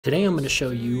Today I'm going to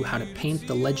show you how to paint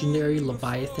the legendary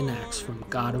Leviathan axe from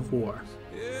God of War.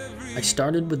 I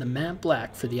started with a matte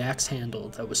black for the axe handle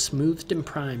that was smoothed and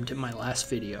primed in my last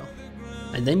video.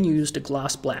 I then used a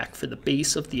gloss black for the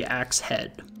base of the axe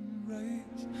head.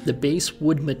 The base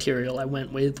wood material I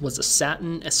went with was a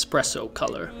satin espresso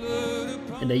color,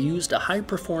 and I used a high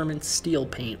performance steel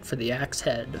paint for the axe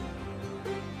head.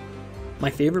 My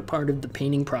favorite part of the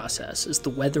painting process is the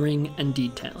weathering and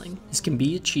detailing. This can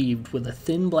be achieved with a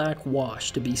thin black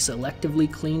wash to be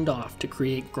selectively cleaned off to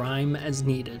create grime as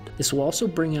needed. This will also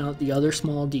bring out the other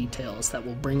small details that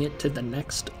will bring it to the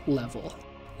next level.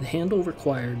 The handle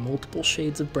required multiple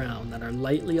shades of brown that are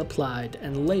lightly applied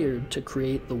and layered to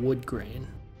create the wood grain.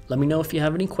 Let me know if you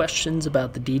have any questions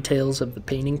about the details of the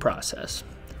painting process.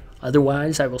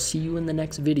 Otherwise, I will see you in the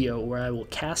next video where I will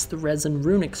cast the resin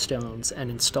runic stones and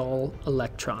install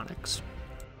electronics.